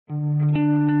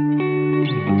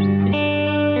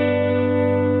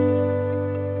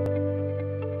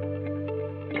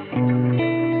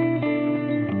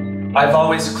I've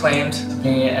always claimed to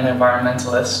be an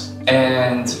environmentalist,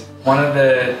 and one of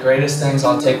the greatest things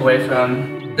I'll take away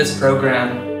from this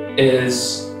program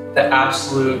is the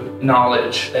absolute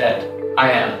knowledge that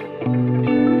I am.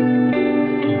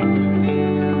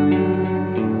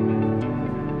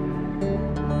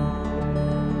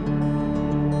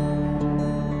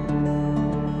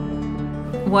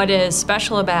 What is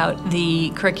special about the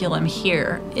curriculum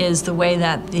here is the way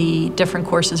that the different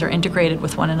courses are integrated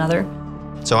with one another.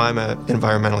 So I'm an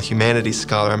environmental humanities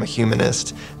scholar, I'm a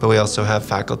humanist, but we also have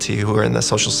faculty who are in the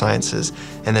social sciences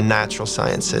and the natural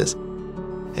sciences.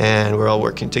 And we're all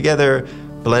working together,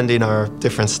 blending our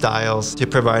different styles to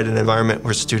provide an environment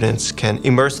where students can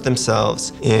immerse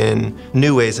themselves in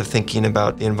new ways of thinking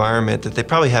about the environment that they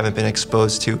probably haven't been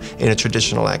exposed to in a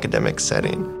traditional academic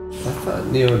setting. I thought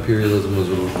neo-imperialism was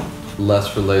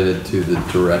less related to the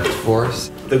direct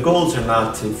force. The goals are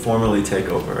not to formally take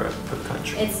over a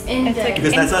country. It's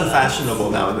because that's unfashionable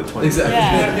now in the 20th century.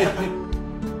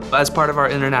 Yeah. As part of our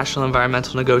international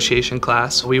environmental negotiation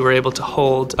class, we were able to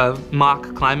hold a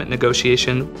mock climate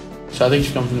negotiation. So I think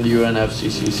she comes from the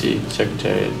UNFCCC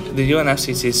Secretariat. The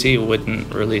UNFCCC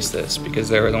wouldn't release this because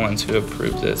they were the ones who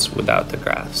approved this without the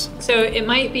graphs. So it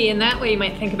might be, in that way, you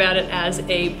might think about it as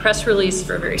a press release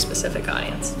for a very specific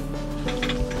audience.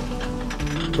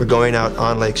 We're going out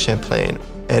on Lake Champlain,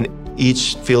 and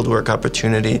each fieldwork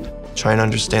opportunity, trying to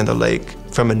understand the lake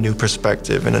from a new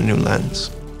perspective and a new lens.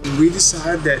 We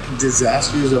decide that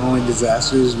disasters are only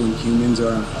disasters when humans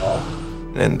are involved.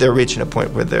 And they're reaching a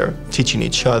point where they're teaching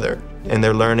each other, and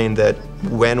they're learning that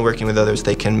when working with others,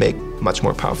 they can make much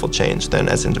more powerful change than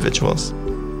as individuals.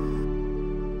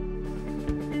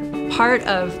 Part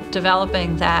of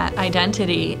developing that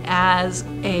identity as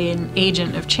an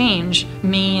agent of change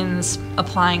means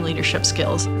applying leadership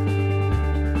skills.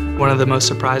 One of the most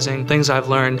surprising things I've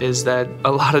learned is that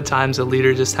a lot of times a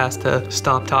leader just has to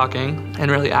stop talking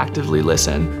and really actively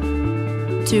listen.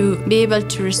 To be able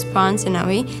to respond in a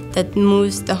way that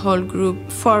moves the whole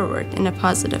group forward in a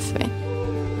positive way.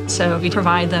 So we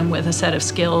provide them with a set of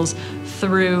skills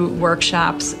through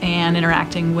workshops and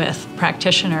interacting with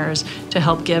practitioners to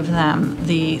help give them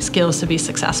the skills to be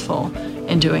successful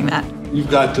in doing that. You've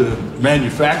got to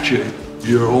manufacture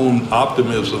your own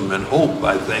optimism and hope,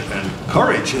 I think, and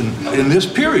courage in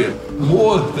this period,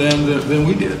 more than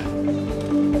we did.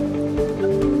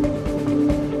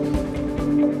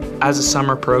 As a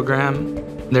summer program,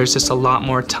 there's just a lot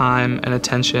more time and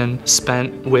attention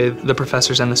spent with the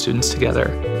professors and the students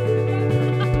together.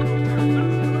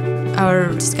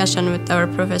 Our discussion with our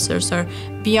professors are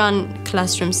beyond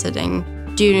classroom sitting,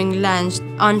 during lunch,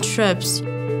 on trips.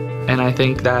 And I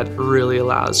think that really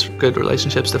allows good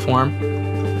relationships to form.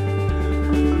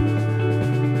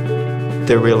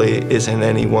 There really isn't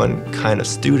any one kind of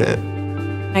student.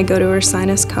 I go to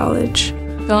Ursinus College.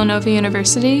 Villanova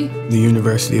University. The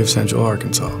University of Central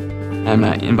Arkansas. I'm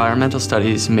an environmental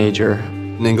studies major.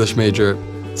 An English major.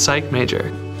 Psych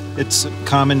major. Its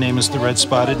common name is the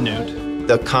red-spotted newt.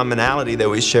 The commonality that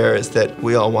we share is that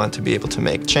we all want to be able to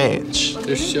make change.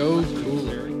 They're so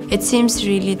cool. It seems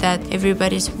really that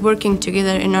everybody's working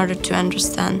together in order to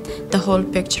understand the whole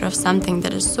picture of something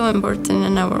that is so important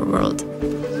in our world.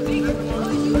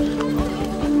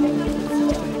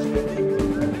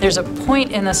 There's a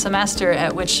point in the semester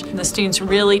at which the students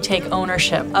really take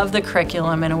ownership of the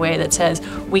curriculum in a way that says,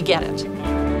 we get it.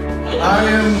 I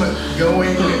am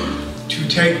going to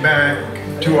take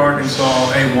back to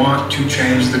Arkansas and want to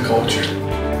change the culture.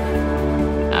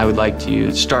 I would like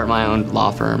to start my own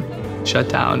law firm. Shut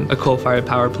down a coal-fired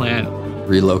power plant.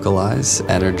 Relocalize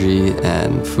energy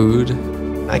and food.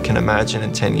 I can imagine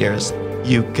in 10 years,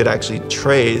 you could actually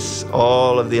trace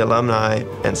all of the alumni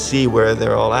and see where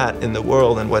they're all at in the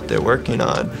world and what they're working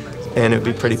on. And it'd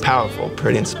be pretty powerful,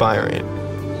 pretty inspiring.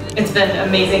 It's been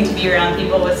amazing to be around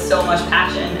people with so much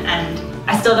passion, and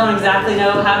I still don't exactly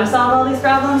know how to solve all these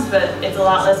problems, but it's a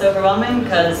lot less overwhelming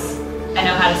because I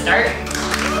know how to start.